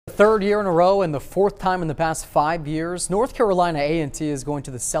third year in a row and the fourth time in the past 5 years, North Carolina A&T is going to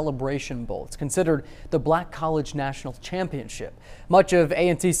the Celebration Bowl. It's considered the Black College National Championship. Much of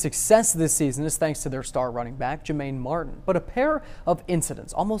A&T's success this season is thanks to their star running back, Jermaine Martin. But a pair of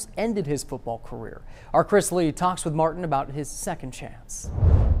incidents almost ended his football career. Our Chris Lee talks with Martin about his second chance.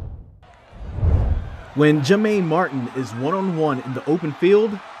 When Jermaine Martin is one-on-one in the open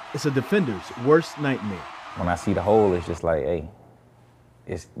field, it's a defender's worst nightmare. When I see the hole, it's just like, hey,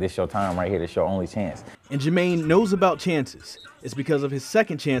 this your time right here. This your only chance. And Jermaine knows about chances. It's because of his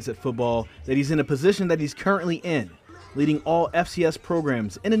second chance at football that he's in a position that he's currently in, leading all FCS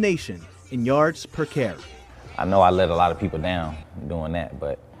programs in the nation in yards per carry. I know I let a lot of people down doing that,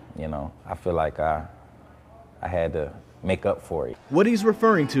 but, you know, I feel like I had to make up for it. What he's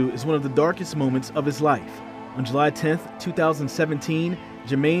referring to is one of the darkest moments of his life. On July 10th, 2017,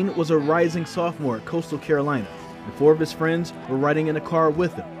 Jermaine was a rising sophomore at Coastal Carolina, and 4 of his friends were riding in a car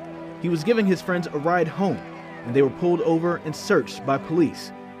with him. He was giving his friends a ride home, and they were pulled over and searched by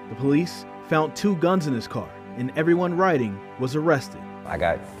police. The police found 2 guns in his car, and everyone riding was arrested. I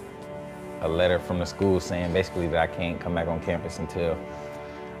got a letter from the school saying basically that I can't come back on campus until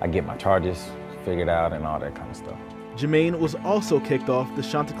I get my charges figured out and all that kind of stuff. Jermaine was also kicked off the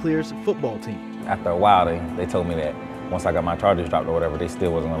Chanticleer's football team. After a while, they told me that once I got my charges dropped or whatever, they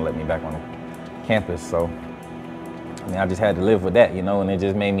still wasn't gonna let me back on campus. So, I mean, I just had to live with that, you know, and it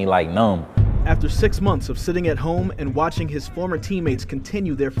just made me like numb. After 6 months of sitting at home and watching his former teammates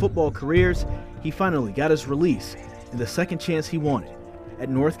continue their football careers, he finally got his release and the second chance he wanted at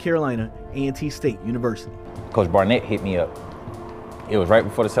North Carolina A&T State University. Coach Barnett hit me up. It was right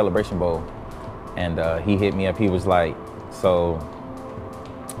before the Celebration Bowl, and he hit me up. He was like, so,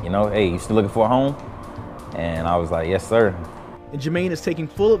 you know, hey, you still looking for a home? And I was like, yes, sir. And Jermaine is taking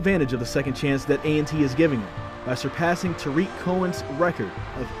full advantage of the second chance that A&T is giving him by surpassing Tariq Cohen's record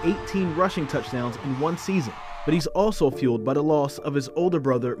of 18 rushing touchdowns in one season. But he's also fueled by the loss of his older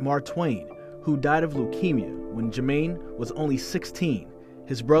brother, Mar Twain, who died of leukemia when Jermaine was only 16.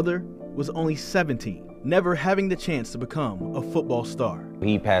 His brother was only 17, never having the chance to become a football star.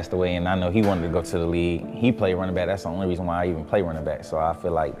 He passed away, and I know he wanted to go to the league. He played running back. That's the only reason why I even play running back. So I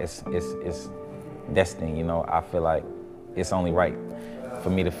feel like it's destiny, you know. I feel like it's only right for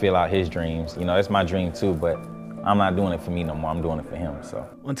me to fill out his dreams. You know, it's my dream too, but I'm not doing it for me no more. I'm doing it for him, so.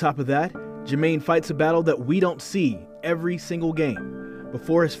 On top of that, Jermaine fights a battle that we don't see every single game.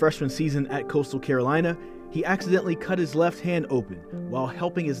 Before his freshman season at Coastal Carolina, he accidentally cut his left hand open while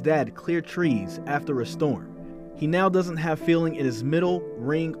helping his dad clear trees after a storm. He now doesn't have feeling in his middle,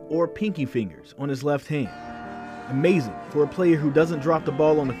 ring, or pinky fingers on his left hand. Amazing for a player who doesn't drop the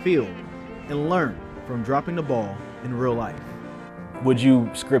ball on the field and learn from dropping the ball in real life. Would you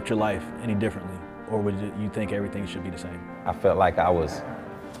script your life any differently, or would you think everything should be the same? I felt like I was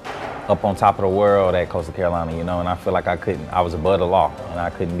up on top of the world at Coastal Carolina, you know, and I feel like I was above the law and I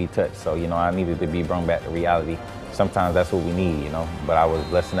couldn't be touched. So, you know, I needed to be brought back to reality. Sometimes that's what we need, you know, but I was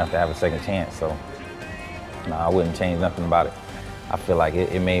blessed enough to have a second chance. So, no, I wouldn't change nothing about it. I feel like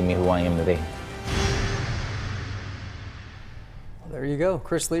it made me who I am today. There you go.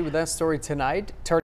 Chris Lee with that story tonight.